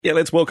Yeah,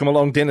 let's welcome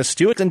along Dennis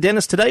Stewart. And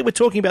Dennis, today we're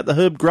talking about the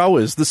herb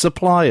growers, the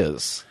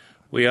suppliers.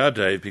 We are,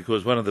 Dave,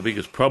 because one of the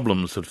biggest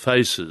problems that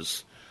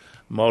faces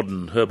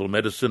modern herbal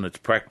medicine, its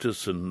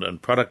practice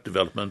and product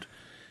development,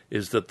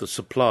 is that the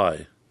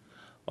supply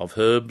of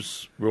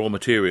herbs, raw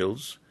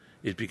materials,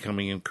 is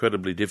becoming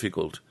incredibly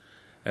difficult.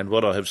 And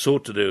what I have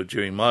sought to do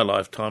during my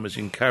lifetime is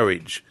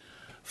encourage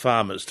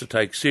farmers to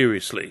take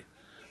seriously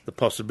the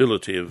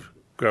possibility of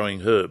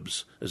growing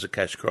herbs as a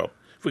cash crop.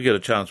 If we get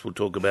a chance, we'll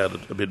talk about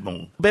it a bit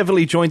more.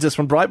 Beverly joins us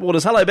from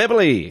Brightwaters. Hello,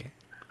 Beverly.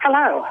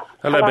 Hello.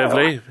 Hello,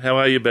 Beverly. How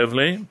are you,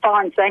 Beverly?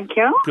 Fine, thank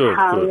you. Good.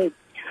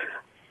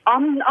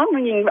 I'm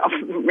ringing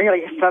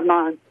really for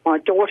my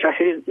daughter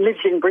who lives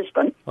in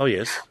Brisbane. Oh,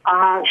 yes.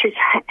 She's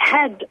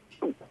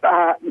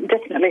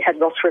definitely had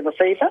Ross River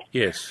fever.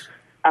 Yes.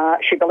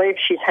 She believes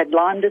she's had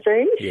Lyme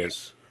disease.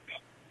 Yes.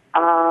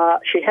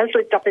 She has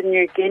lived up in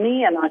New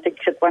Guinea, and I think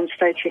at one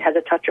stage she had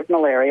a touch of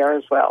malaria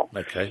as well.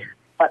 Okay.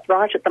 But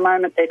right at the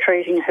moment they're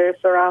treating her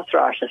for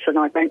arthritis, and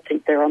I don't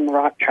think they're on the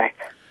right track.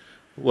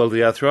 Well,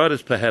 the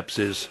arthritis perhaps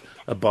is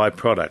a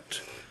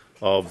byproduct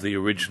of the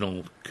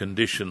original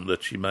condition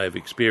that she may have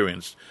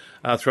experienced.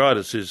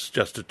 Arthritis is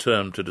just a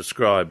term to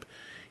describe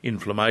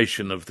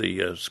inflammation of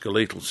the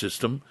skeletal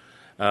system,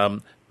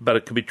 but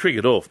it can be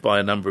triggered off by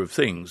a number of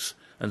things,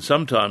 and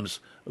sometimes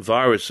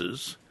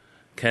viruses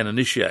can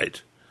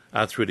initiate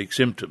arthritic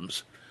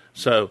symptoms.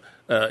 So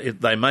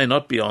they may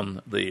not be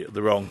on the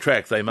wrong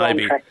track. They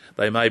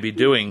may be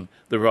doing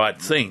the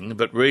right thing,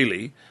 but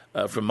really,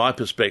 from my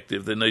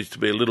perspective, there needs to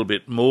be a little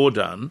bit more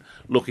done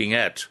looking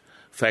at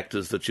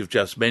factors that you've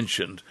just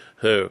mentioned.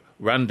 Her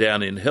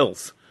rundown in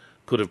health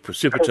could have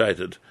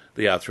precipitated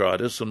the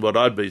arthritis, and what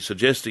I'd be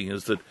suggesting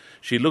is that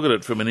she look at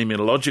it from an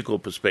immunological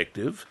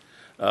perspective.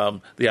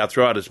 The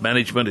arthritis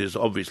management is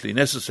obviously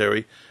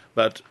necessary,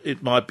 but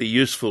it might be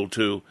useful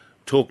to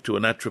talk to a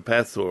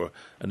naturopath or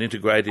an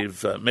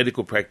integrative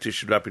medical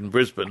practitioner up in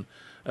Brisbane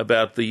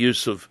about the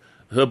use of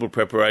herbal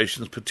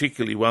preparations,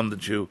 particularly one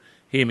that you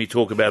hear me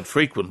talk about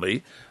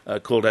frequently,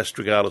 called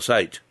Astragalus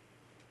 8.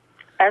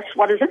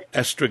 What is it?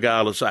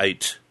 Astragalus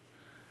 8.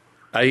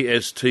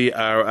 Astragalus,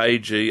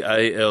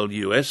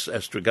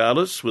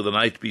 Astragalus, with an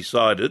 8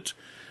 beside it.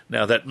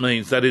 Now that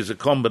means that is a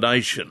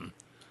combination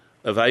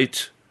of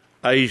 8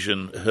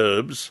 Asian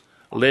herbs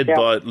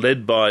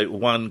led by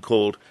one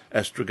called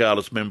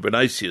Astragalus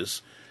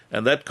membranaceus,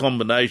 and that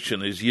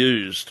combination is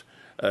used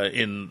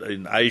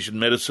in Asian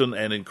medicine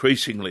and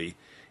increasingly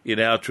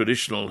in our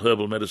traditional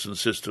herbal medicine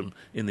system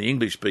in the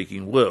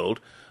English-speaking world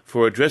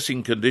for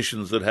addressing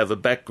conditions that have a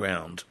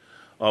background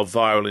of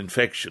viral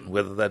infection,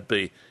 whether that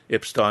be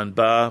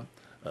Epstein-Barr,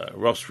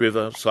 Ross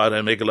River,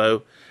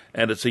 cytomegalo,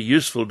 and it's a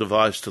useful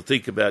device to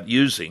think about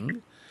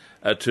using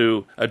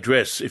to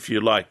address, if you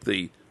like,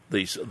 the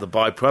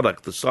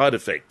byproduct, the side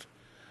effect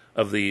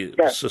of the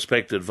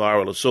suspected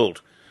viral assault.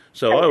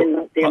 So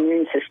the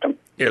immune system.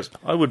 Yes,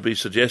 I would be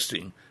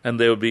suggesting, and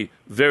there would be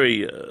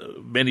very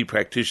many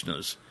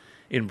practitioners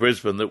in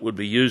Brisbane that would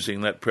be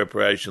using that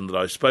preparation that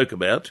I spoke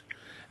about,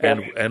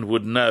 and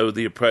would know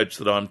the approach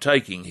that I'm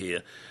taking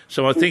here.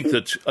 So I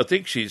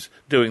think she's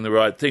doing the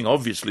right thing.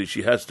 Obviously,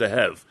 she has to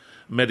have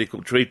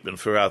medical treatment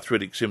for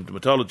arthritic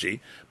symptomatology,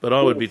 but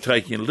I would be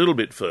taking it a little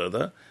bit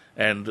further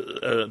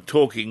and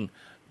talking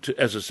to,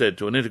 as I said,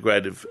 to an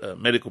integrative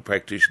medical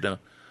practitioner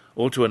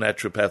or to a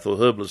naturopath or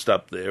herbalist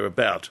up there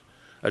about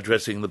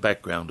addressing the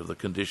background of the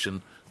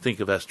condition.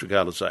 Think of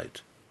Astragalus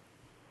 8.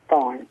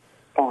 Fine.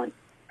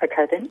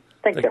 Okay then.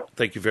 Thank you.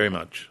 Thank you very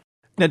much.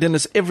 Now,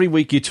 Dennis, every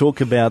week you talk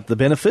about the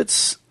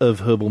benefits of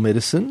herbal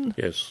medicine.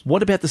 Yes.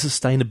 What about the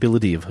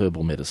sustainability of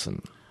herbal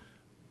medicine?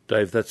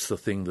 Dave, that's the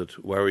thing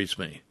that worries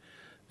me.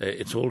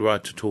 It's all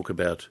right to talk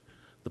about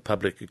the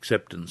public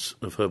acceptance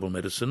of herbal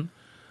medicine.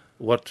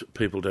 What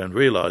people don't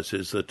realise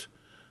is that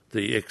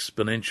the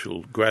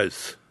exponential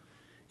growth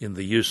in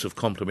the use of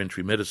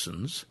complementary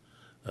medicines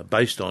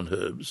based on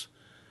herbs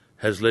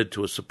has led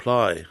to a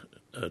supply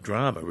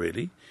drama,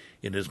 really,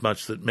 in as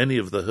much that many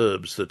of the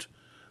herbs that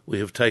we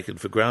have taken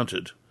for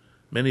granted,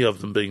 many of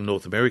them being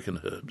North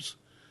American herbs,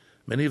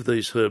 many of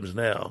these herbs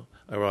now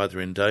are either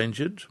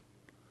endangered,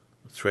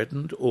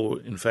 threatened, or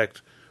in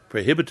fact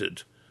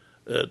prohibited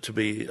to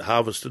be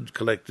harvested,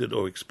 collected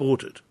or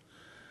exported.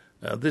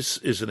 This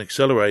is an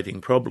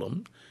accelerating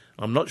problem.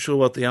 I'm not sure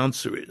what the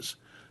answer is,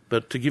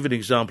 but to give an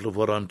example of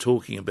what I'm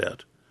talking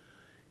about,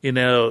 in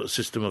our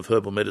system of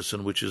herbal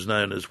medicine, which is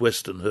known as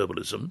Western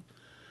herbalism,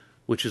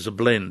 which is a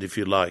blend, if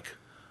you like,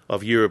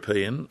 of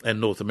European and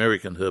North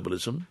American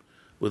herbalism,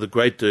 with a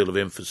great deal of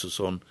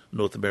emphasis on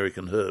North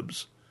American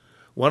herbs,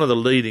 one of the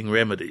leading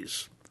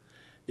remedies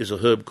is a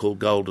herb called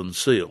golden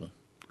seal.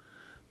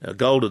 Now,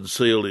 golden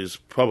seal is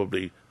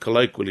probably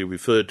colloquially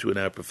referred to in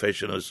our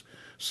profession as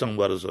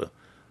somewhat as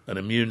an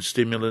immune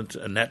stimulant,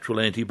 a natural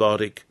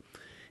antibiotic.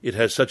 It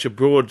has such a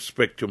broad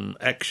spectrum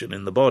action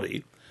in the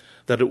body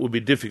that it would be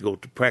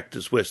difficult to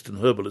practice Western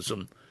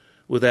herbalism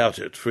without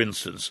it. For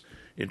instance,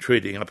 in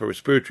treating upper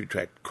respiratory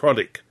tract,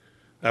 chronic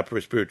upper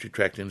respiratory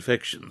tract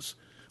infections,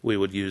 we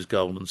would use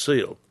golden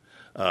seal.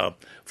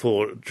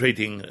 For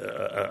treating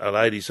a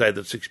lady, say,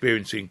 that's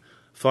experiencing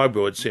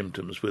fibroid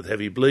symptoms with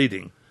heavy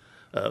bleeding,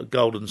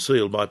 golden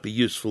seal might be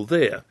useful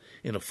there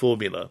in a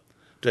formula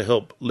to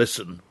help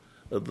lessen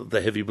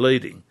the heavy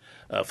bleeding.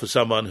 For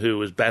someone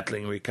who is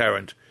battling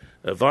recurrent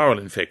viral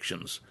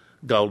infections,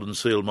 golden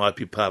seal might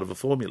be part of a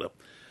formula.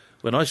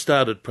 When I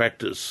started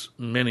practice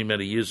many,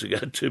 many years ago,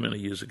 too many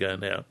years ago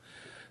now,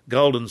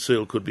 golden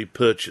seal could be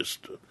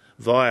purchased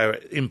via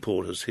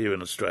importers here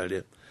in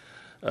Australia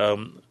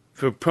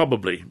for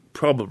probably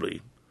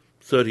 $30,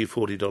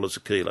 $40 a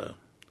kilo.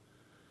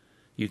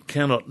 You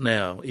cannot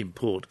now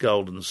import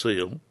golden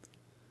seal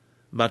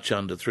much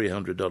under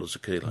 $300 a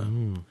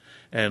kilo.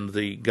 And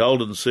the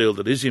golden seal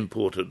that is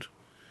imported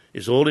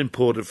is all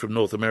imported from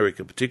North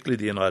America, particularly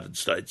the United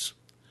States.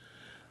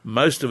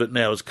 Most of it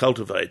now is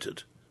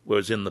cultivated,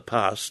 whereas in the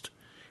past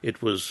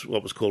it was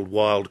what was called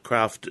wild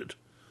crafted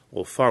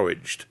or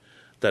foraged.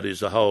 That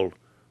is a whole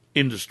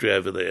industry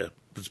over there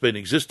that's been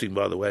existing,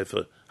 by the way,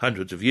 for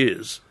hundreds of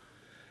years,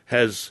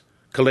 has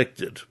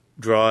collected,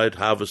 dried,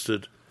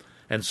 harvested,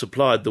 and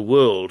supplied the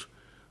world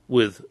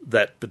with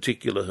that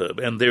particular herb.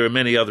 And there are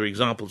many other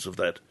examples of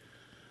that.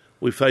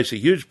 We face a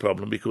huge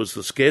problem because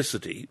the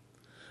scarcity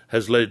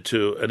has led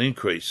to an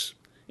increase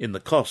in the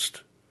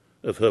cost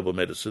of herbal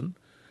medicine,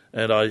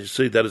 and I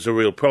see that as a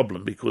real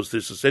problem because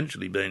this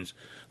essentially means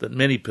that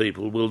many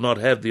people will not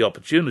have the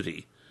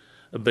opportunity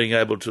of being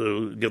able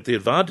to get the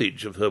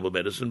advantage of herbal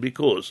medicine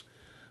because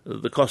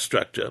the cost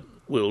structure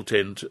will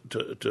tend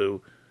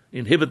to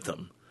inhibit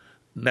them.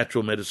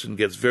 Natural medicine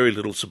gets very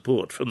little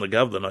support from the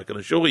government, I can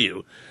assure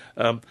you.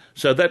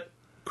 So that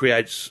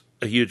creates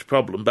a huge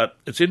problem, but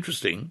it's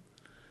interesting,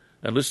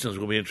 and listeners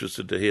will be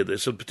interested to hear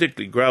this, and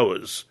particularly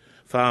growers,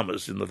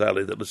 farmers in the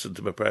valley that listen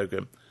to my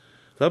program,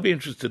 they'll be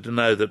interested to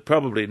know that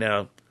probably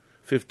now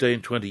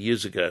 15, 20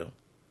 years ago,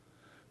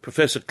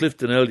 Professor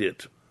Clifton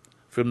Elliott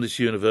from this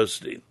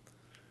university,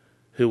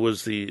 who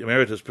was the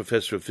emeritus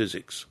professor of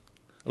physics,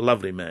 a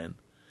lovely man,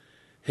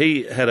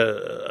 he had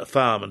a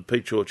farm in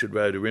Peach Orchard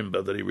Road,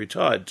 Ourimbah, that he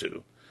retired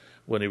to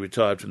when he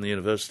retired from the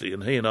university,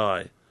 and he and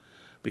I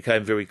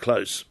became very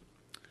close.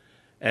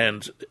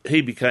 And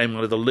he became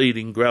one of the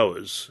leading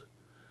growers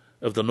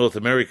of the North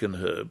American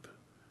herb,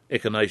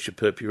 Echinacea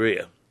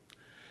purpurea.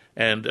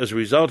 And as a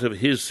result of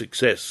his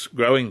success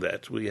growing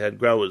that, we had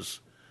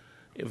growers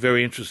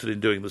very interested in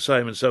doing the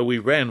same, and so we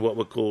ran what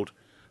were called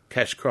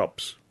cash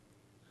crops.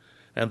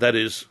 And that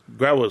is,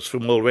 growers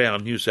from all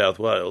round New South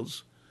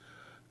Wales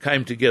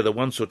came together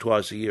once or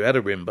twice a year at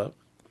Ourimbah,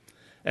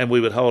 and we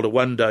would hold a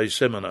one-day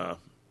seminar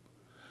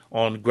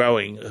on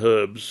growing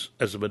herbs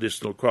as a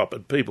medicinal crop,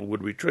 and people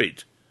would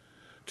retreat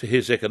to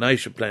his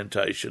Echinacea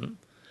plantation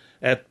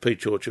at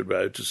Peach Orchard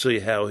Road to see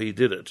how he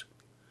did it.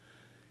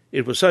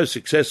 It was so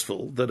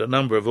successful that a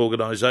number of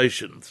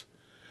organisations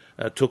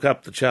took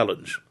up the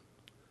challenge.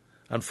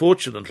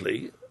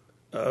 Unfortunately,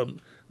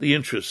 the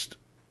interest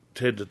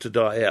tended to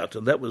die out,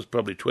 and that was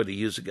probably 20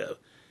 years ago.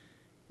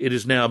 It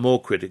is now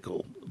more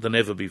critical than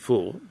ever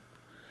before,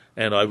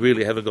 and I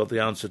really haven't got the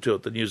answer to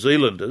it. The New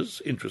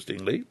Zealanders,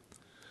 interestingly,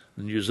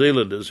 the New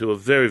Zealanders, who are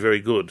very,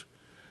 very good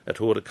at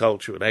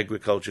horticulture and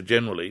agriculture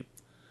generally,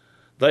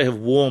 they have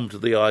warmed to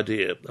the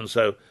idea, and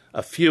so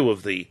a few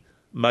of the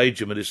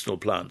major medicinal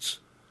plants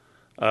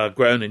are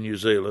grown in New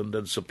Zealand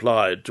and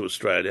supplied to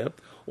Australia,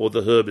 or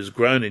the herb is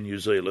grown in New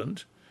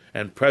Zealand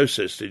and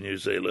processed in New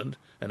Zealand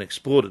and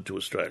exported to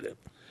Australia.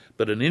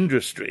 But an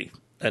industry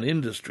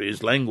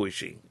is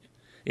languishing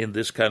in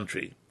this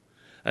country,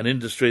 an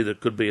industry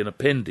that could be an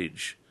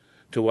appendage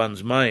to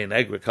one's main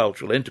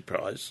agricultural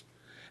enterprise,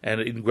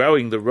 and in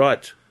growing the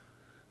right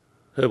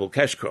herbal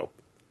cash crop,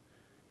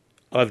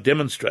 I've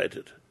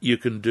demonstrated you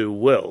can do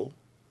well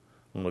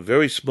on a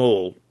very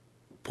small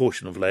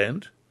portion of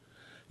land,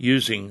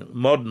 using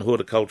modern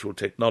horticultural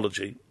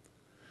technology.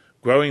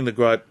 Growing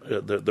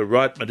the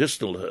right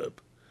medicinal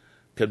herb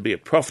can be a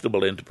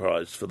profitable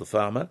enterprise for the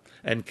farmer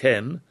and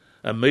can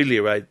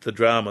ameliorate the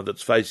drama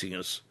that's facing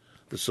us,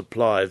 the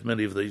supply of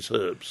many of these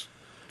herbs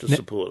to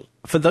support.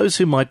 For those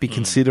who might be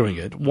considering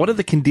it, what are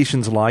the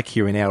conditions like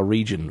here in our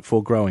region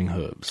for growing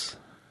herbs?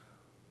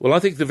 Well, I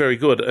think they're very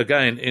good.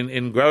 Again,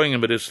 in growing a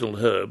medicinal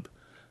herb,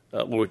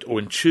 or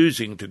in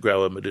choosing to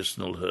grow a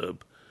medicinal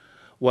herb,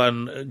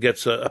 one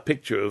gets a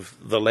picture of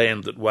the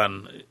land that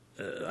one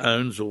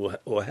owns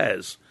or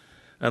has,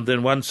 and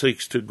then one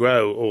seeks to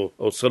grow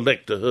or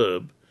select a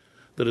herb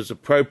that is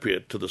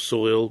appropriate to the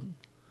soil,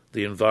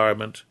 the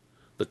environment,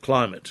 the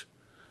climate.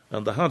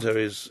 And the hunter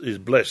is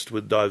blessed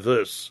with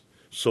diverse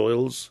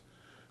soils,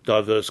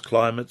 diverse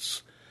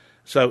climates.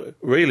 So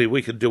really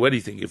we can do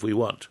anything if we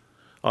want.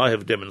 I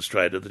have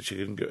demonstrated that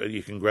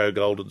you can grow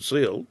golden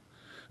seal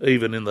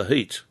even in the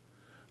heat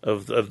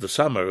of the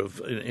summer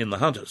in the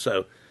hunter.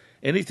 So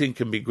anything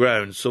can be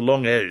grown so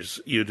long as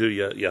you do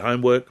your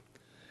homework,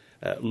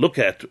 look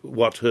at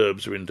what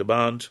herbs are in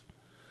demand,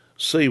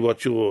 see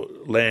what your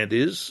land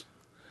is,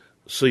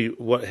 see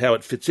how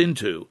it fits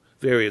into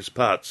various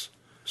parts,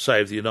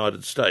 say, of the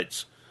United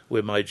States,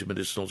 where major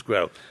medicinals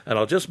grow. And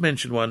I'll just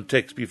mention one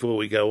text before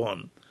we go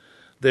on.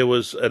 There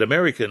was an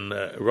American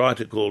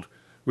writer called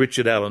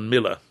Richard Allen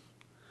Miller.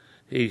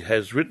 he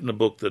has written a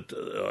book that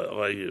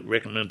I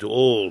recommend to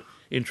all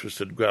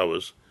interested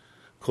growers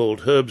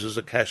called Herbs as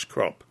a Cash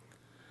Crop.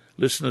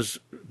 Listeners,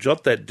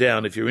 jot that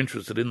down if you're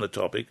interested in the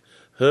topic.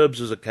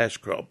 Herbs as a Cash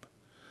Crop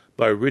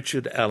by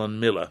Richard Allen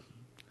Miller,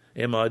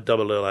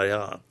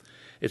 Millar.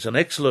 It's an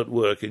excellent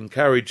work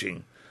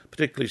encouraging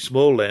particularly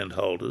small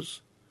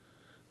landholders,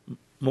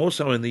 more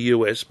so in the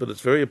US, but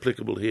it's very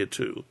applicable here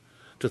too,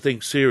 to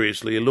think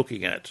seriously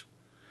looking at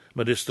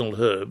medicinal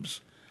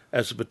herbs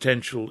as a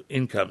potential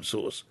income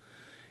source.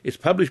 It's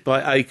published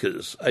by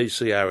Acres,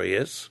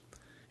 ACRES.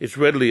 It's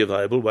readily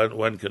available.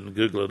 One can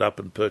Google it up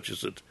and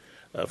purchase it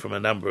from a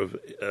number of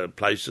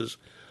places.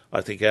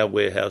 I think our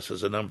warehouse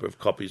has a number of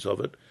copies of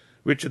it.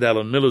 Richard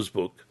Allen Miller's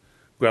book,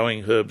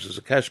 Growing Herbs as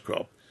a Cash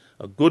Crop,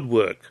 a good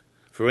work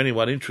for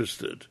anyone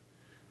interested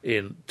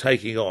in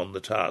taking on the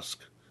task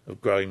of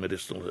growing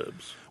medicinal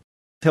herbs.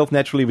 Health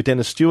Naturally with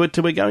Dennis Stewart.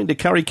 We're going to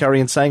Curry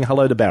and saying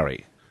hello to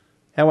Barry.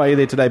 How are you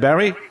there today,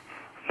 Barry?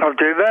 Not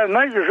too bad,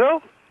 mate.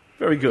 Yourself?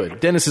 Very good.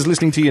 Dennis is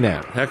listening to you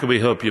now. How can we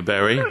help you,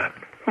 Barry? Well,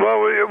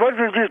 what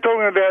you were just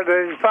talking about,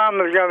 the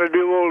farmers going to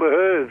do all the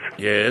herbs.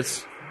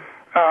 Yes.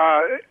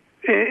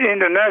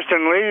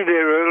 Internationally,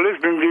 they're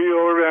listening to you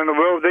all around the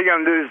world. They're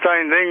going to do the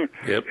same thing.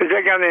 Yep. Is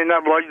that going to end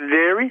up like the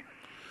dairy?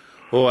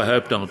 Oh, I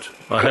hope not.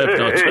 I hope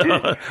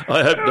not.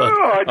 I hope not.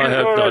 Oh, I just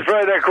thought I'd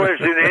throw that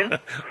question in.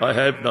 I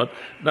hope not.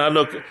 Now,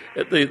 look,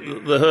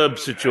 the herb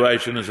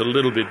situation is a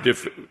little bit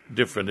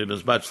different in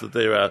as much that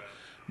there are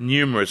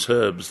numerous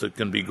herbs that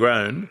can be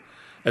grown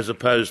as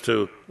opposed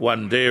to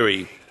one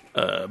dairy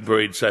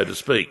breed, so to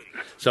speak.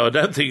 So I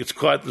don't think it's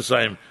quite the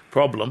same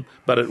problem,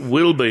 but it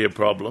will be a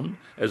problem,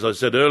 as I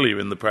said earlier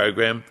in the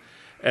program,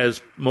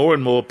 as more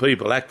and more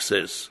people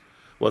access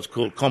what's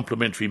called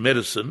complementary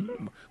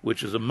medicine,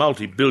 which is a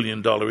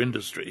multi-billion-dollar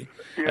industry.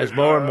 As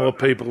more and more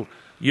people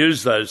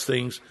use those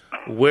things,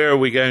 where are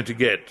we going to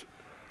get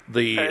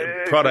the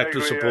product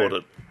to support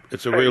it?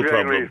 It's a real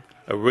problem.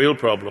 A real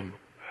problem.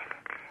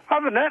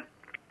 Other than that,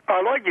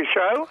 I like your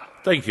show.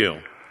 Thank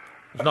you.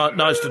 It's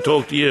nice to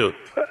talk to you.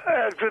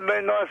 It's been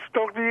nice to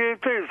talk to you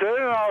too,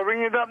 sir. I'll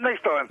ring it up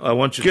next time. I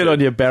want you Good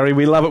on you, Barry.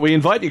 We love it. We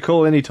invite you to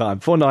call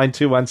anytime.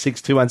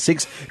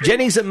 49216216.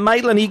 Jenny's at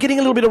Maitland. Are you getting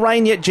a little bit of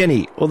rain yet,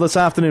 Jenny? Or this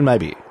afternoon,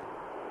 maybe?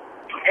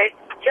 It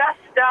just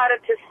started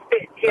to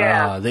spit here.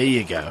 Ah, there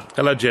you go.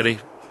 Hello, Jenny.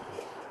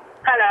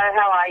 Hello,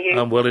 how are you?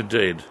 I'm well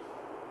indeed.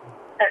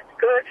 That's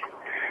good.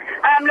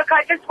 Look,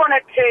 I just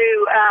wanted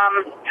to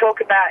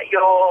talk about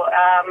your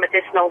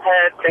medicinal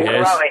herbs and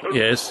growing.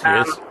 Yes.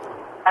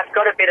 I've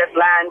got a bit of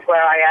land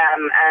where I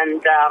am,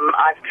 and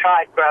I've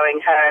tried growing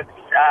herbs,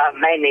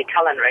 mainly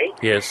culinary.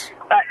 Yes.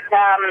 But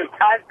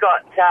I've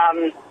got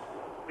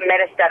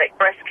metastatic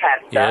breast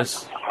cancer,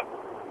 Yes.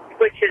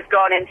 which has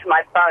gone into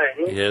my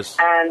bones. Yes.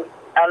 And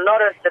a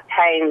lot of the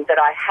pain that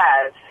I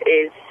have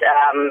is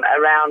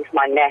around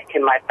my neck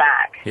and my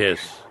back.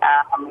 Yes.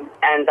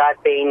 And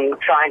I've been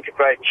trying to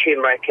grow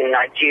turmeric, and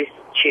I juice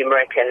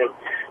turmeric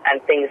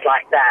and things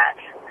like that.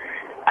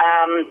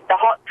 The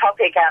hot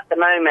topic at the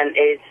moment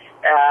is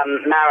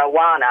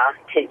marijuana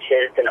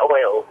tinctures and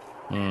oils.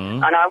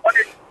 And I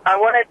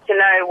wanted to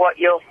know what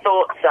your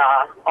thoughts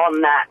are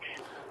on that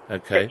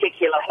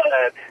particular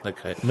herb.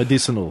 Okay.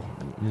 Medicinal.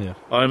 Yeah.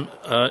 I'm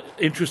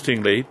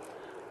interestingly,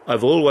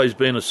 I've always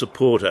been a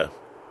supporter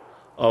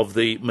of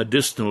the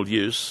medicinal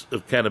use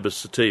of cannabis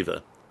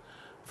sativa,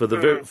 for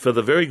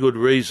the very good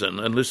reason,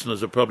 and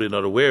listeners are probably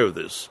not aware of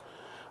this,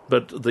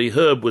 but the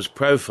herb was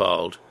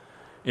profiled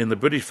in the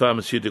British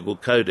Pharmaceutical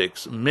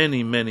Codex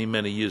many, many,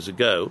 many years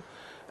ago,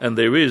 and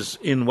there is,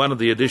 in one of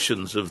the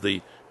editions of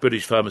the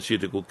British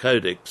Pharmaceutical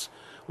Codex,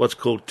 what's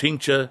called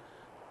tincture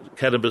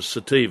cannabis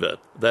sativa,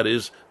 that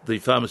is, the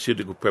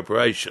pharmaceutical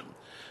preparation.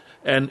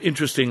 And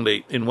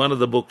interestingly, in one of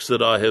the books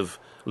that I have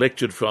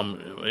lectured from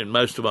in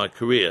most of my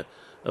career,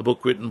 a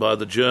book written by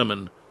the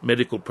German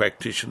medical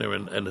practitioner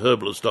and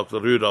herbalist Dr.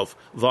 Rudolf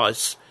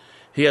Weiss,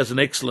 he has an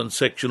excellent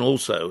section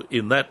also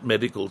in that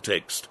medical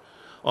text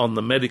on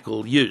the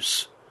medical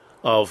use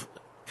of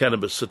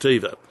cannabis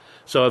sativa.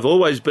 So I've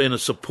always been a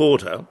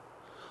supporter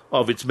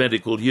of its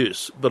medical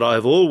use, but I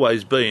have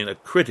always been a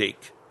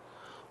critic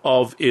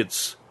of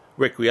its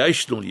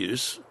recreational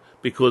use,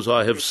 because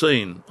I have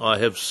seen,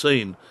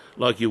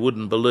 like you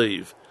wouldn't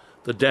believe,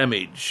 the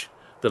damage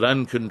that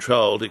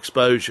uncontrolled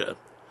exposure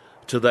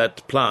to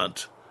that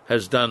plant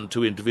has done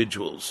to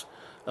individuals.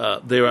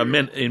 There are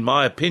men, in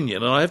my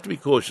opinion, and I have to be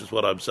cautious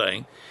what I'm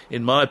saying,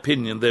 in my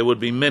opinion, there would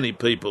be many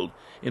people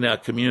in our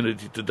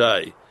community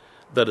today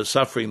that are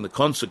suffering the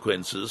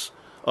consequences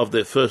of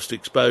their first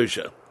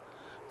exposure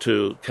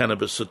to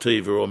cannabis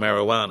sativa or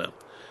marijuana.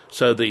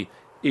 So the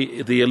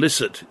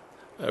illicit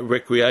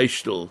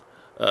recreational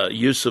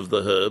use of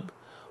the herb,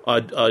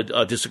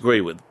 I disagree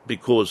with,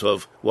 because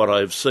of what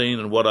I've seen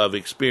and what I've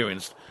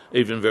experienced,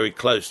 even very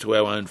close to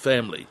our own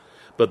family.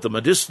 But the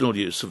medicinal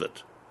use of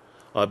it,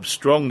 I'm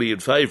strongly in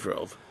favour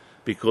of,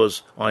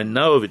 because I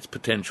know of its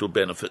potential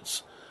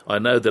benefits. I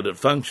know that it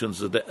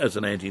functions as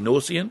an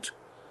anti-nauseant,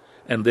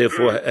 and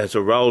therefore has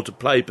a role to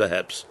play,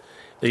 perhaps,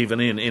 even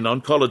in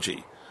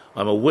oncology.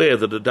 I'm aware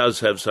that it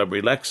does have some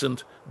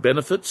relaxant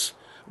benefits,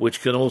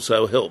 which can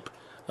also help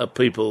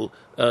people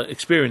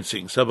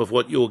experiencing some of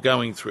what you're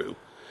going through.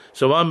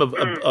 So I'm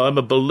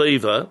a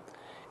believer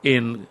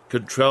in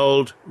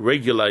controlled,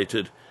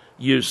 regulated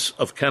use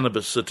of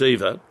cannabis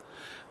sativa.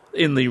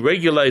 In the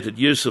regulated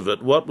use of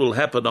it, what will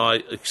happen,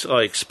 I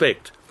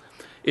expect,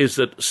 is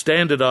that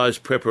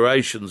standardised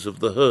preparations of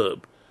the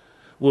herb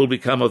will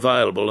become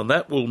available, and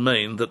that will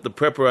mean that the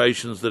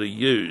preparations that are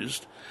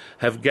used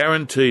have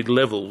guaranteed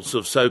levels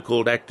of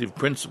so-called active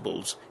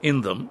principles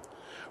in them,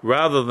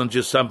 rather than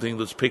just something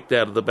that's picked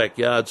out of the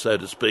backyard, so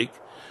to speak,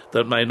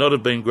 that may not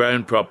have been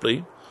grown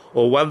properly,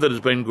 or one that has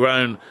been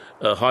grown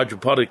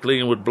hydroponically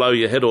and would blow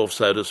your head off,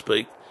 so to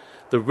speak.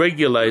 The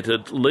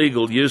regulated,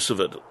 legal use of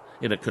it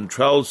in a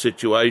controlled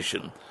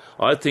situation,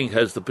 I think,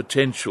 has the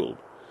potential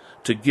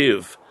to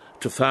give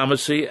to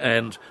pharmacy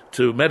and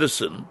to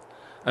medicine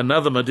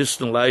another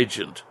medicinal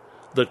agent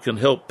that can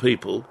help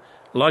people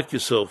like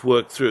yourself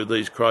work through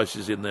these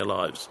crises in their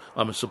lives.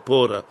 I'm a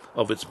supporter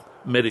of its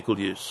medical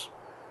use.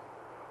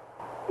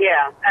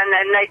 Yeah, and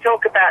then they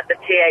talk about the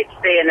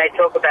THC and they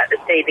talk about the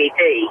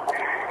CBD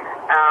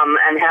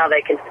and how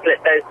they can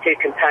split those two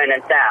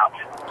components out.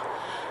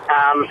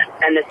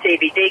 And the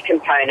CBD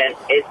component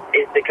is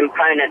the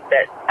component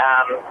that,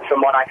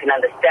 from what I can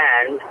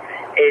understand,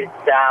 is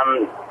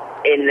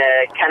in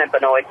the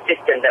cannabinoid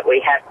system that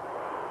we have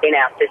in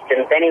our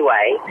systems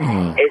anyway,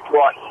 is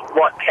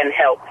what can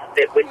help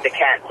with the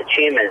cancer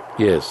tumours.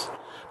 Yes.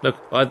 Look,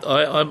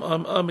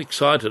 I'm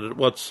excited at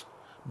what's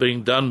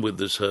being done with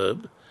this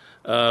herb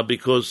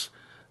because,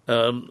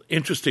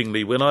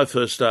 interestingly, when I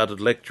first started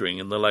lecturing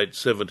in the late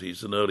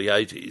 70s and early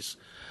 80s,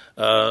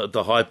 at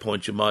the high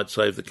point, you might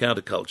say, of the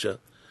counterculture,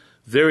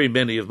 very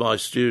many of my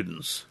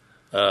students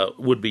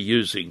would be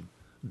using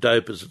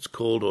dope, as it's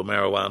called, or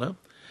marijuana.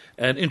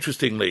 And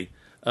interestingly,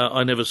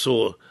 I never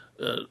saw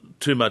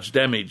too much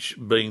damage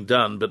being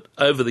done. But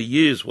over the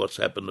years, what's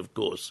happened, of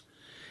course,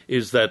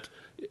 is that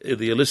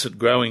the illicit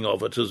growing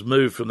of it has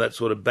moved from that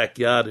sort of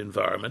backyard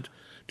environment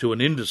to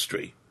an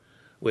industry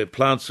where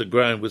plants are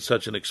grown with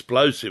such an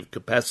explosive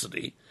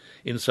capacity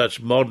in such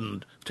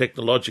modern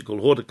technological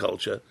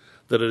horticulture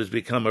that it has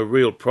become a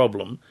real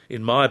problem,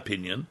 in my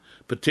opinion,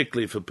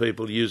 particularly for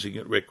people using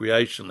it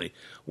recreationally.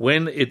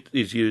 When it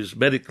is used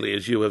medically,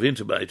 as you have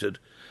intimated,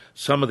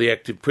 some of the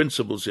active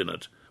principles in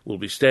it will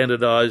be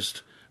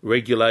standardised,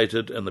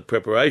 regulated, and the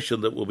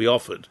preparation that will be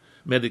offered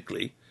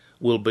medically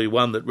will be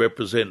one that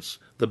represents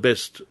the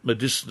best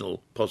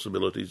medicinal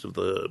possibilities of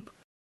the herb.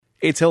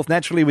 It's Health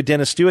Naturally with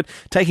Dennis Stewart,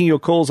 taking your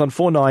calls on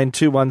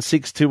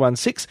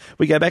 49216216.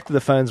 We go back to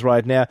the phones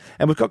right now,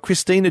 and we've got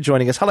Christina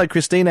joining us. Hello,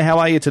 Christina. How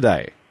are you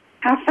today?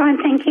 I'm fine,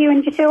 thank you.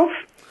 And yourself?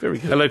 Very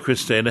good. Hello,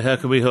 Christina. How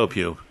can we help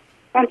you?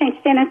 Well, thanks,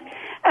 Dennis.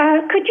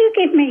 Could you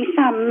give me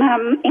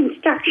some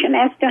instruction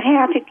as to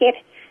how to get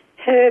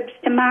herbs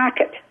to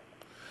market?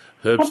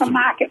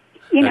 Market.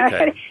 You know,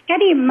 Okay. so how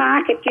do you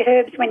market your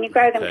herbs when you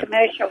grow them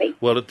commercially?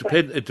 Well,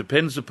 it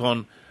depends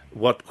upon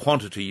what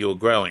quantity you're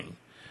growing.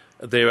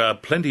 There are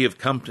plenty of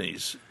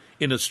companies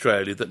in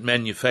Australia that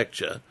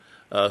manufacture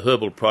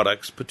herbal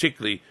products,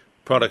 particularly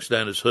products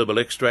known as herbal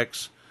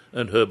extracts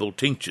and herbal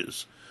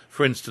tinctures.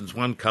 For instance,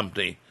 one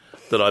company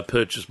that I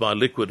purchased my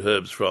liquid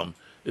herbs from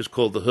is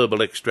called the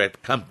Herbal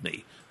Extract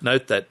Company.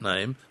 Note that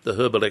name, the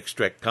Herbal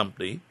Extract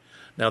Company.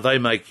 Now, they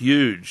make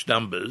huge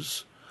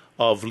numbers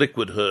of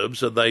liquid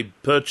herbs, and they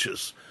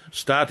purchase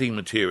starting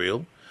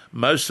material,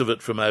 most of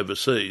it from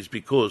overseas,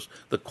 because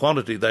the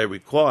quantity they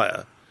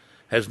require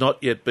has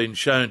not yet been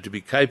shown to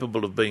be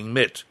capable of being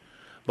met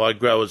by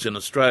growers in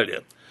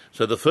Australia.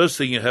 So the first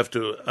thing you have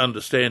to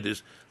understand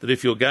is that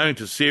if you're going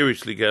to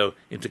seriously go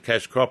into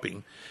cash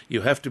cropping,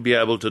 you have to be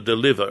able to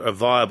deliver a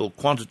viable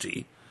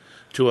quantity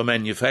to a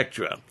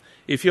manufacturer.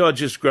 If you are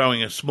just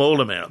growing a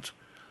small amount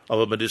of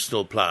a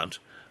medicinal plant,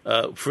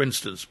 for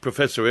instance,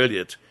 Professor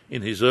Elliott,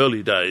 in his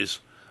early days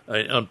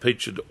on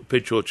Peach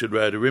Orchard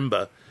Road,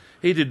 Arimba,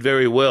 he did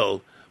very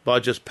well by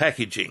just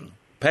packaging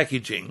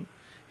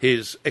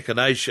his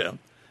echinacea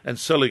and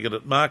selling it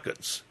at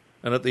markets.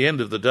 And at the end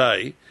of the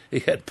day, he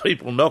had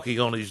people knocking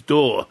on his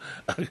door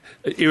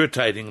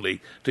irritatingly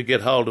to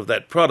get hold of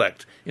that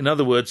product. In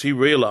other words, he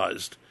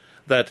realised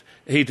that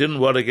he didn't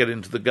want to get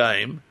into the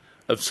game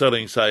of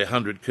selling, say,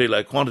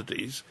 100-kilo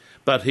quantities,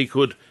 but he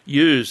could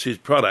use his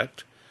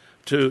product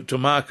to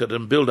market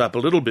and build up a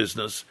little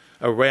business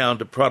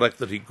around a product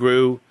that he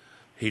grew,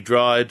 he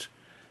dried,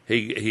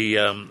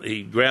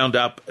 he ground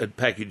up and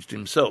packaged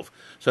himself.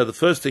 So the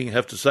first thing you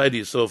have to say to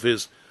yourself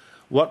is,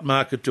 what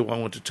market do I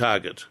want to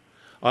target?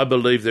 I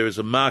believe there is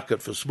a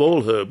market for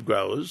small herb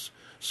growers,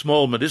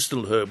 small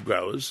medicinal herb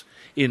growers,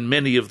 in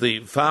many of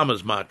the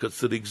farmers' markets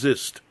that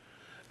exist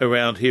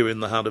around here in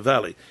the Hunter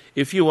Valley.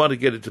 If you want to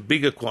get into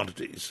bigger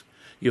quantities,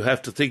 you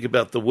have to think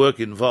about the work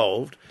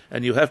involved,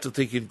 and you have to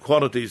think in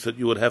quantities that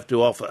you would have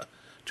to offer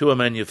to a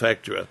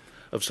manufacturer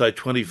of, say,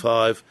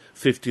 25,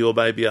 50 or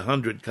maybe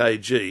 100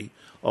 kg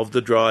of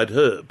the dried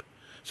herb.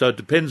 So it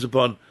depends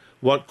upon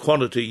what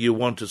quantity you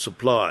want to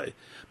supply.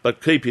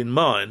 But keep in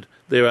mind,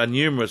 there are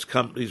numerous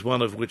companies,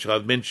 one of which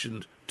I've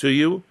mentioned to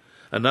you,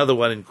 Another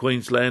one in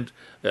Queensland,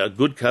 a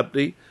good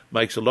company,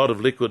 makes a lot of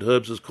liquid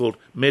herbs, is called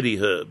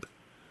MediHerb.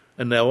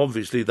 And now,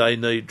 obviously, they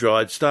need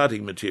dried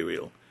starting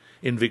material.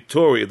 In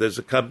Victoria, there's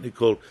a company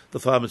called the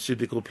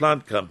Pharmaceutical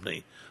Plant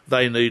Company.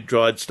 They need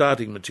dried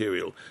starting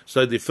material.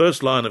 So the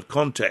first line of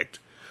contact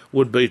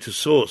would be to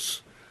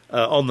source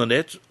on the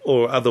net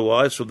or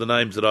otherwise from the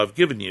names that I've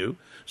given you,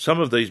 some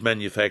of these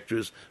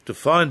manufacturers, to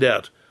find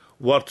out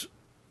what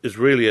is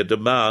really a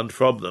demand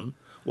from them,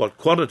 what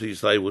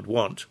quantities they would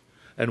want,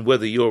 and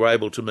whether you're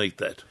able to meet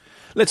that.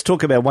 Let's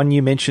talk about one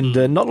you mentioned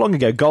not long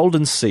ago,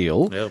 Golden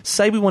Seal. Yep.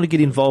 Say we want to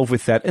get involved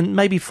with that and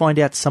maybe find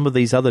out some of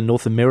these other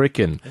North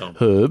American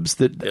herbs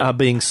that are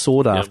being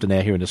sought after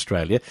now here in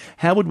Australia.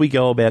 How would we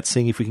go about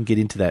seeing if we can get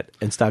into that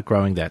and start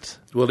growing that?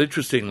 Well,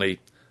 interestingly,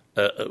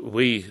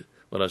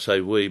 when I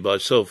say we,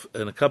 myself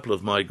and a couple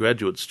of my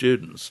graduate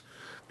students,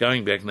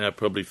 going back now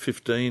probably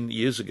 15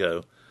 years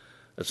ago,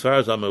 as far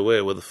as I'm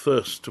aware, were the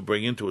first to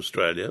bring into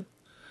Australia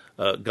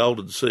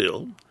Golden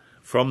Seal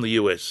from the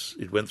US.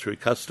 It went through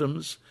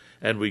customs,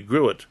 and we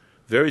grew it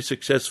very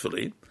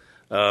successfully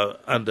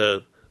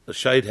under the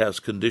shade house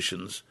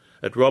conditions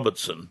at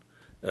Robertson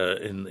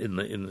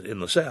in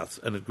the south,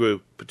 and it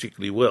grew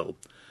particularly well.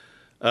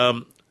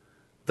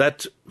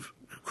 That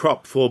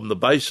crop formed the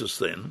basis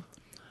then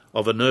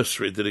of a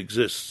nursery that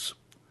exists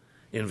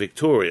in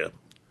Victoria,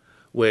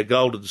 where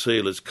Golden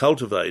Seal is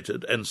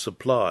cultivated and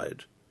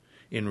supplied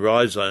in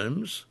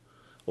rhizomes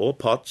or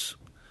pots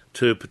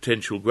to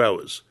potential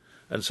growers.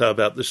 And so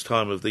about this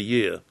time of the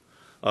year,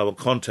 I will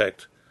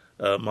contact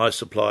my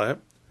supplier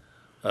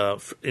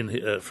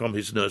from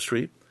his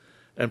nursery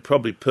and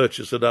probably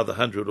purchase another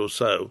 100 or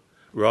so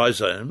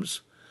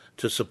rhizomes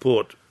to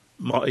support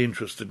my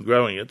interest in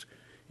growing it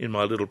in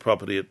my little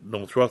property at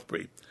North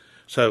Rothbury.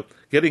 So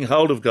getting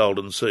hold of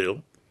Golden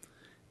Seal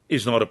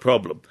is not a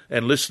problem.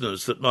 And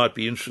listeners that might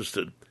be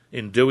interested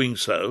in doing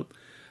so,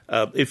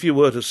 if you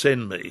were to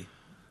send me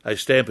a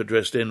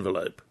stamp-addressed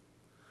envelope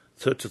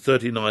to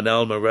 39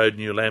 Alma Road,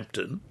 New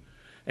Lambton,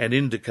 and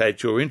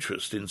indicate your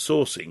interest in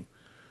sourcing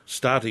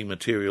starting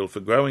material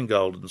for growing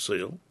Golden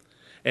Seal,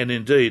 and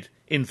indeed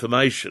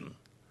information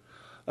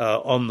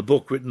on the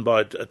book written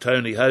by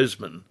Tony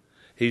Hoseman.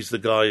 He's the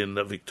guy in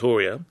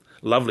Victoria,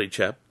 lovely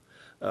chap.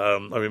 I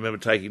remember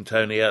taking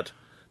Tony out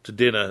to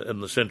dinner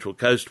in the Central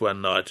Coast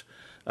one night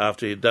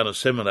after he'd done a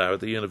seminar at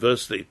the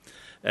university,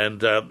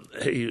 and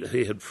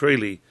he had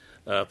freely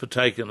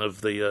partaken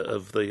of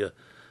the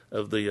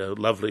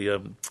lovely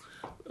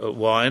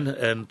wine,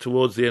 and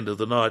towards the end of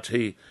the night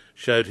he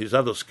showed his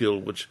other skill,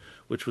 which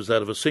was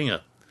that of a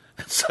singer.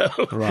 And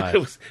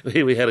so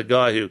here we had a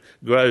guy who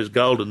grows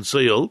Golden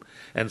Seal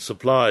and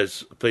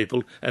supplies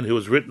people, and who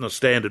has written a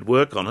standard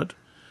work on it,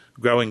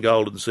 growing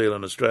Golden Seal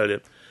in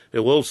Australia,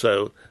 who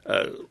also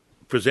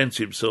presents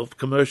himself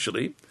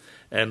commercially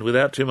and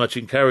without too much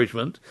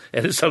encouragement,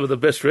 and in some of the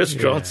best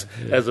restaurants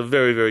as a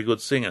very, very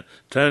good singer.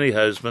 Tony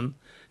Hoseman,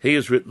 he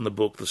has written the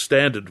book, The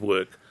Standard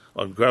Work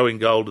on Growing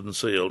Golden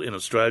Seal in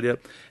Australia,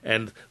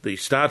 and the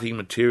starting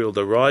material,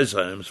 the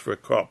rhizomes for a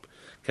crop,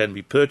 can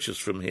be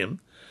purchased from him.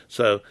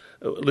 So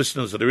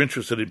listeners that are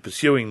interested in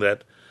pursuing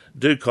that,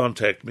 do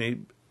contact me,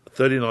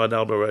 39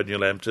 Alma Road, New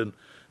Lambton,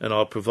 and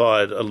I'll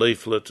provide a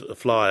leaflet, a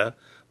flyer,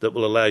 that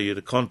will allow you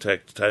to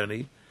contact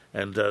Tony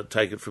and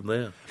take it from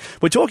there.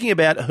 We're talking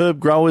about herb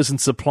growers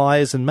and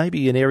suppliers, and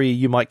maybe an area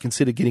you might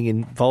consider getting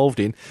involved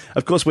in.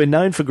 Of course, we're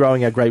known for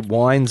growing our great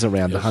wines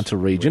around the Hunter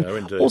region. We are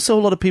indeed. Also, a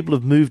lot of people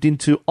have moved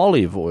into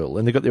olive oil,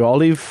 and they've got their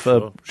olive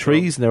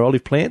trees and their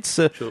olive plants.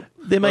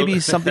 There may be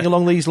something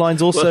along these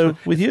lines also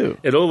with you.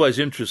 It always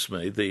interests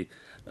me.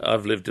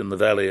 I've lived in the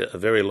valley a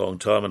very long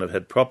time, and I've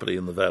had property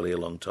in the valley a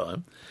long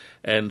time.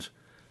 And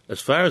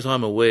as far as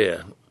I'm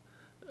aware,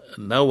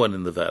 no one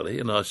in the valley,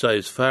 and I say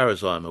as far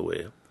as I'm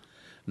aware,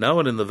 no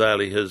one in the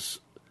valley has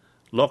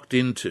locked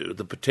into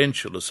the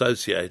potential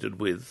associated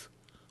with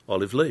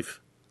olive leaf.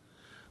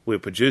 We're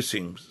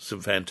producing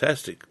some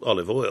fantastic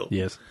olive oil.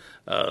 Yes.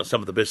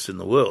 Some of the best in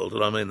the world,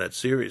 and I mean that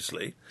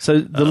seriously. So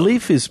the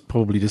leaf is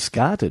probably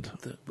discarded.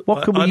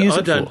 What can we use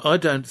it for? I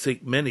don't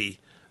think many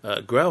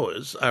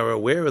growers are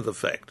aware of the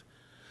fact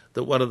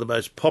that one of the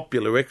most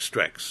popular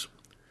extracts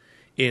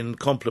in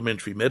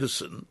complementary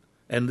medicine,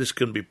 and this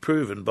can be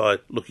proven by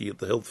looking at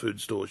the health food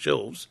store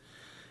shelves,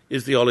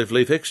 is the olive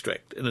leaf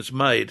extract. And it's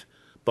made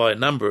by a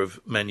number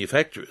of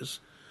manufacturers,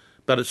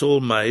 but it's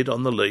all made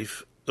on the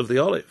leaf of the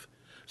olive.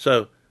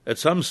 So at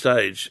some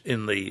stage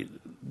in the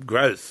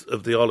growth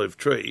of the olive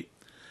tree,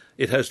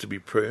 it has to be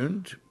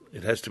pruned,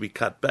 it has to be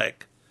cut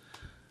back.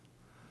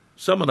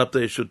 Someone up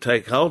there should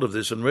take hold of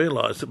this and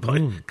realise that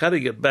by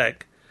cutting it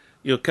back,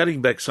 you're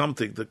cutting back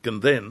something that can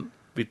then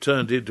be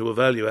turned into a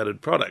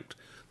value-added product.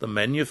 The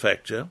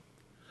manufacture,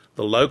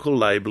 the local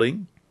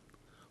labelling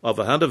of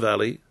a Hunter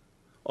Valley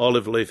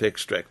olive leaf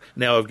extract.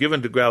 Now, I've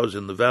given to growers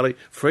in the valley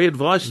free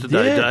advice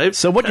today, Dave.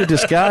 So what you're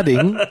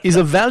discarding is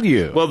a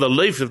value. Well, the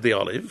leaf of the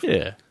olive,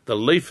 the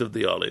leaf of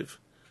the olive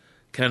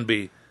can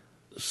be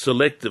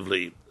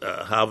selectively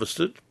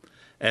harvested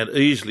and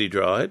easily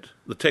dried.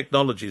 The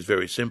technology is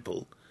very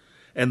simple.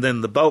 And then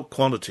the bulk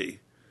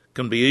quantity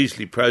can be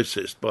easily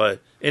processed by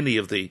any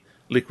of the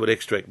liquid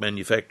extract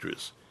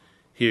manufacturers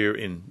here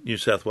in New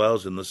South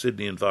Wales in the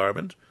Sydney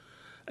environment,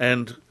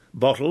 and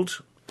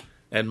bottled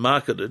and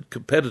marketed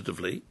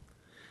competitively,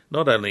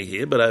 not only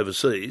here but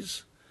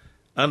overseas,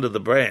 under the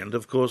brand,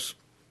 of course,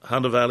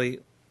 Hunter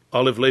Valley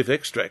olive leaf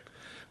extract.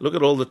 Look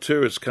at all the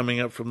tourists coming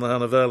up from the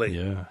Hunter Valley.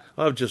 Yeah.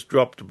 I've just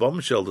dropped a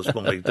bombshell this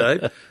morning,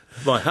 Dave.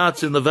 My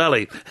heart's in the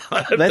valley.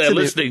 I hope they're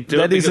listening to it.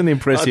 That is an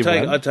impressive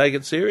one. I take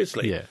it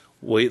seriously. Yeah.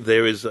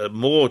 There is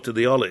more to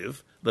the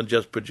olive than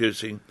just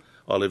producing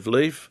olive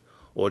leaf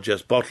or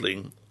just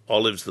bottling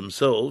olives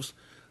themselves.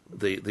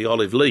 The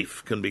olive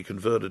leaf can be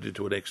converted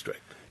into an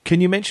extract. Can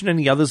you mention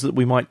any others that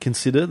we might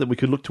consider that we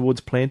could look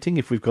towards planting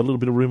if we've got a little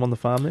bit of room on the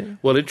farm there?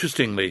 Well,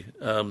 interestingly,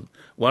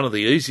 one of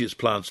the easiest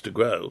plants to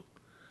grow,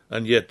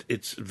 and yet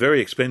it's very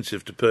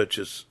expensive to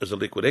purchase as a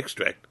liquid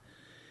extract,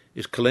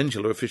 is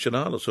Calendula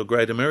officinalis, or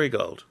greater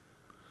marigold.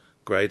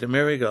 Greater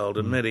marigold,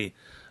 and many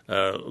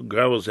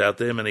growers out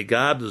there, many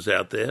gardeners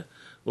out there,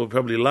 were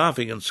probably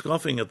laughing and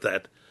scoffing at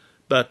that.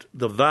 But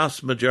the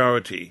vast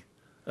majority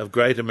of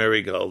greater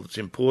marigold that's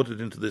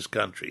imported into this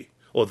country,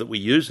 or that we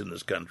use in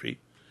this country,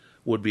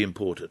 would be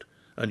imported.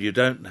 And you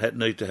don't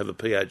need to have a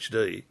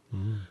PhD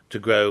to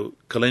grow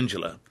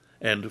calendula.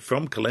 And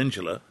from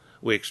calendula,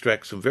 we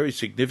extract some very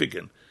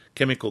significant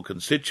chemical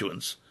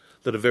constituents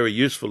that are very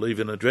useful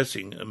even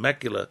addressing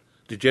macular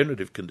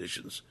degenerative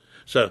conditions.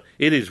 So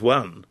it is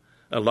one,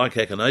 like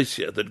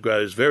Echinacea, that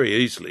grows very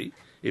easily.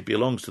 It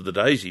belongs to the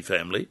daisy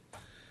family.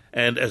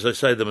 And as I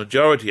say, the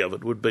majority of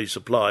it would be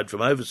supplied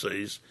from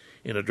overseas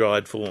in a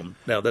dried form.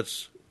 Now,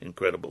 that's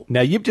incredible.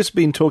 Now, you've just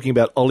been talking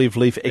about olive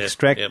leaf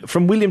extract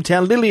from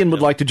Williamtown. Lillian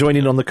would like to join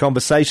in on the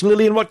conversation.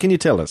 Lillian, what can you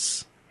tell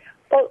us?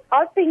 Well,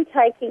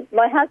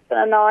 my husband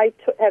and I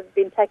have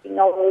been taking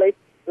olive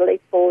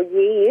leaf for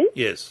years.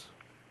 Yes.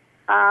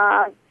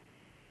 My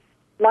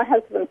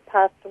husband's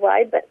passed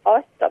away, but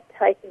I stopped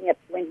taking it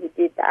when he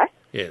did that.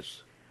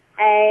 Yes.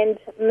 And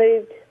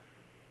moved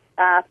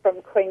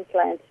from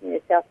Queensland to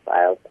New South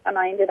Wales, and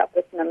I ended up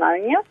with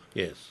pneumonia.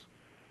 Yes.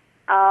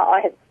 I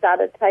had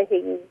started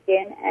taking it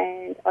again,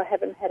 and I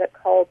haven't had a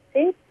cold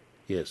since.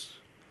 Yes.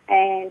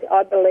 And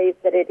I believe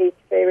that it is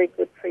very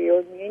good for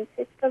your immune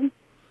system.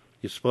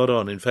 You're spot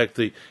on. In fact,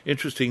 the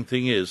interesting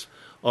thing is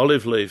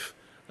olive leaf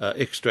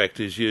extract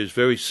is used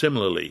very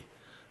similarly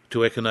to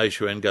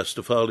Echinacea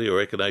angustifolia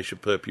or Echinacea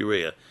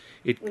purpurea.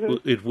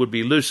 It would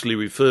be loosely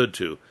referred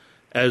to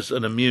as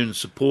an immune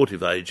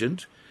supportive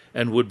agent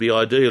and would be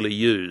ideally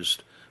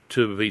used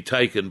to be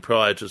taken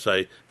prior to,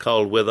 say,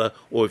 cold weather,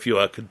 or if you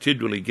are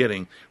continually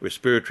getting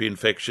respiratory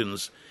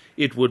infections,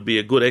 it would be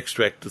a good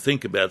extract to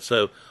think about.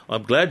 So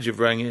I'm glad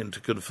you've rang in to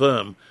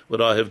confirm what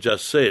I have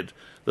just said,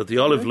 that the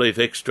olive leaf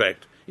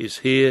extract is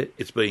here,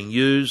 it's being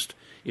used,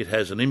 it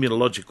has an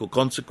immunological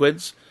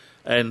consequence,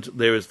 and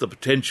there is the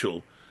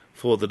potential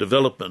for the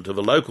development of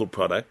a local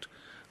product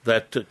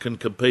that can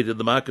compete in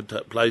the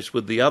marketplace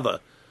with the other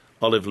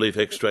olive leaf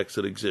extracts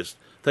that exist.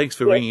 Thanks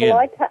for ringing in.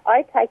 I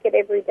take it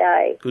every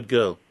day. Good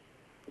girl.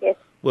 Yes.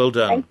 Well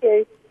done. Thank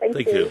you.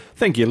 Thank you.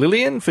 Thank you,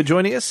 Lillian, for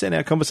joining us in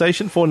our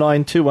conversation.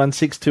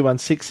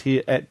 49216216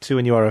 here at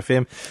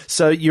 2NURFM.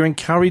 So you're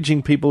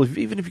encouraging people,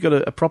 even if you've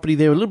got a property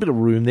there, a little bit of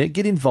room there,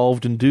 get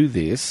involved and do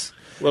this.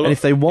 Well, and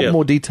if they want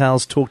more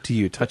details, talk to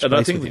you. Touch base with you.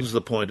 And I think this is the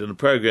point. In a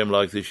program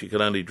like this, you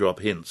can only drop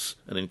hints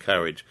and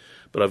encourage.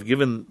 But I've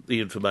given the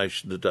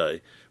information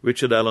today.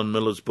 Richard Allen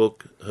Miller's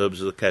book,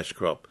 Herbs of the Cash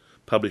Crop,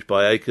 published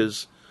by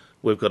Acres.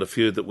 We've got a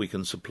few that we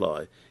can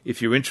supply.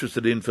 If you're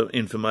interested in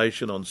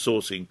information on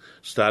sourcing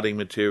starting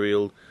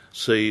material,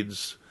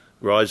 seeds,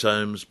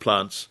 rhizomes,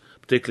 plants,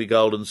 particularly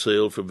golden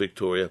seal from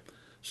Victoria,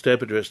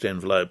 stamp addressed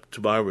envelope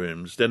to my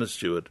rooms, Dennis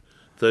Stewart,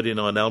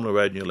 39 Alma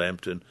Road, New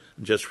Lambton,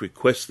 and just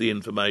request the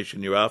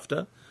information you're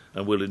after,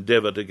 and we'll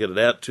endeavour to get it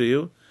out to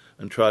you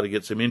and try to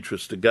get some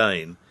interest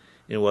again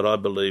in what I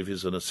believe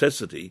is a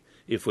necessity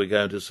if we're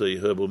going to see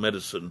herbal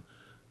medicine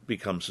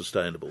become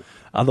sustainable.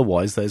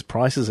 Otherwise, those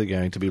prices are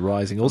going to be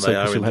rising also,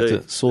 because you'll have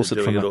to source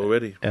it from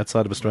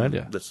outside of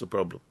Australia. That's the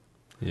problem.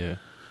 Yeah.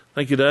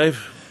 Thank you,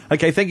 Dave.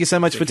 Okay, thank you so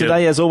much for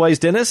today, as always,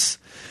 Dennis.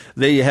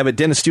 There you have it,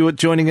 Dennis Stewart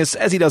joining us,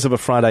 as he does of a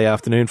Friday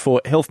afternoon, for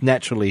Health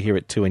Naturally here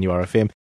at 2NURFM.